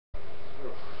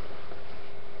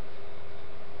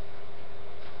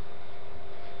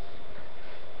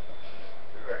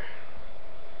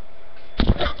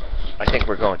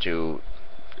going to...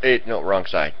 no, wrong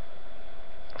side.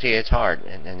 See, it's hard,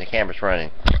 and the camera's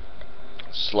running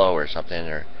slow or something,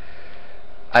 or...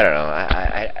 I don't know.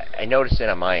 I noticed it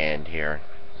on my end here.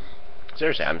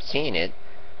 Seriously, I'm seeing it.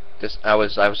 I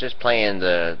was just playing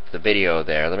the video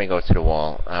there. Let me go to the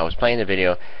wall. I was playing the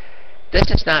video.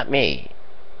 This is not me.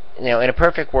 You know, in a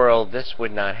perfect world, this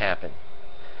would not happen.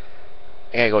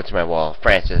 I gotta go to my wall,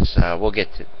 Francis. We'll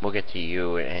get to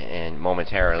you in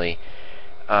momentarily.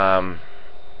 You know,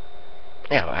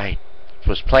 I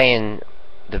was playing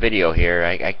the video here.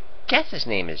 I guess his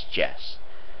name is Jess.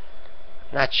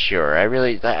 Not sure. I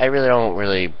really don't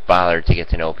really bother to get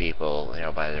to know people, you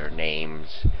know, by their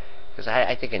names, because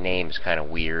I think a name is kind of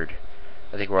weird.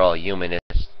 I think we're all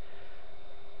humanists.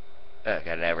 Got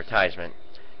an advertisement.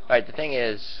 All right. The thing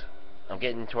is, I'm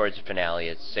getting towards the finale.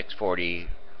 It's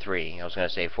 6:43. I was going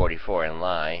to say 44 and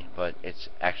lie, but it's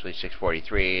actually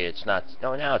 6:43. It's not.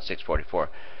 No, now it's 6:44.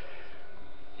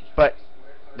 But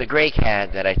the gray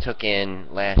cat that I took in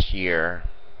last year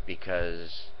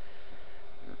because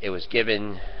it was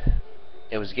given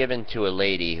to a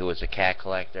lady who was a cat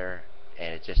collector,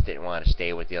 and it just didn't want to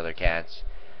stay with the other cats.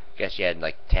 I guess she had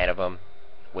like 10 of them,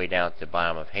 way down at the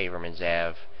bottom of Haverman's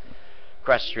Ave,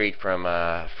 across the street from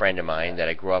a friend of mine that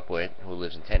I grew up with, who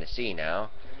lives in Tennessee now,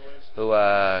 who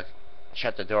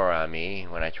shut the door on me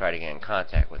when I tried to get in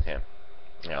contact with him.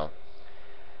 You know,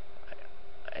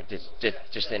 I just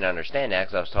didn't understand that,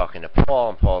 because I was talking to Paul,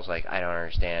 and Paul's like, I don't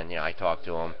understand. You know, I talk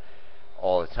to him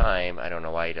all the time. I don't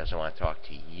know why he doesn't want to talk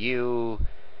to you.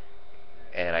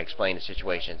 And I explained the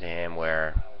situation to him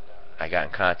where I got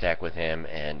in contact with him,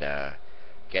 and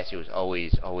guess he was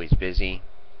always busy.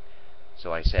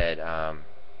 So I said,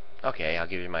 okay, I'll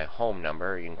give you my home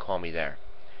number. You can call me there.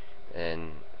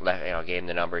 And gave him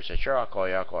the number. He said, sure, I'll call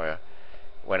you.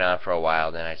 Went on for a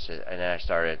while. Then I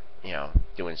started, you know,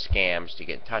 doing scams to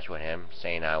get in touch with him,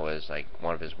 saying I was like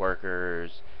one of his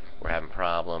workers. We're having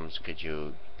problems. Could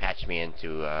you patch me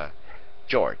into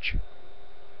George?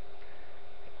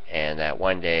 And that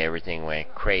one day everything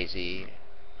went crazy.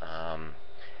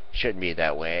 Shouldn't be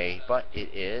that way, but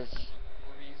it is.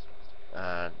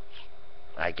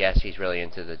 I guess he's really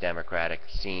into the Democratic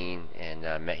scene,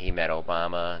 and he met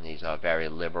Obama, and he's very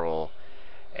liberal,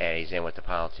 and he's in with the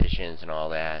politicians and all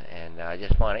that. And I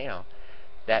just want to, you know,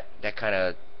 that kind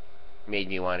of made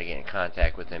me want to get in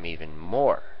contact with him even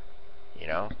more, you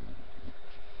know.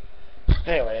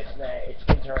 Anyway, it's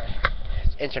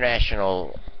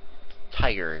International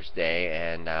Tigers Day,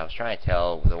 and I was trying to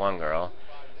tell the one girl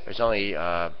there's only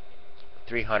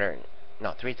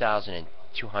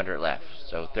 3,200 left,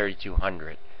 so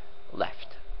 3,200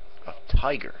 left of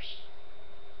tigers.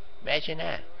 Imagine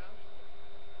that.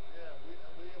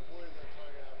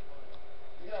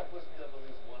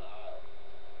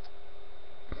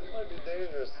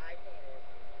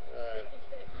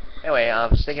 Anyway, I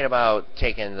was thinking about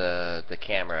taking the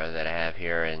camera that I have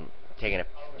here and taking it,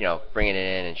 you know, bringing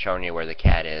it in and showing you where the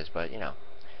cat is, but you know,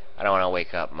 I don't want to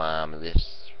wake up Mom.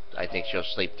 I think she'll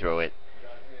sleep through it,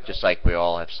 just like we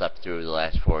all have slept through the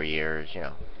last 4 years. You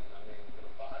know,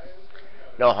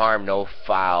 no harm, no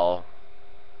foul.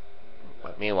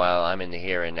 But meanwhile, I'm in the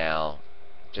here and now,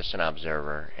 just an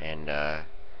observer. And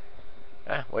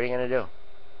what are you gonna do?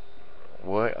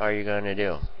 What are you gonna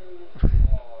do?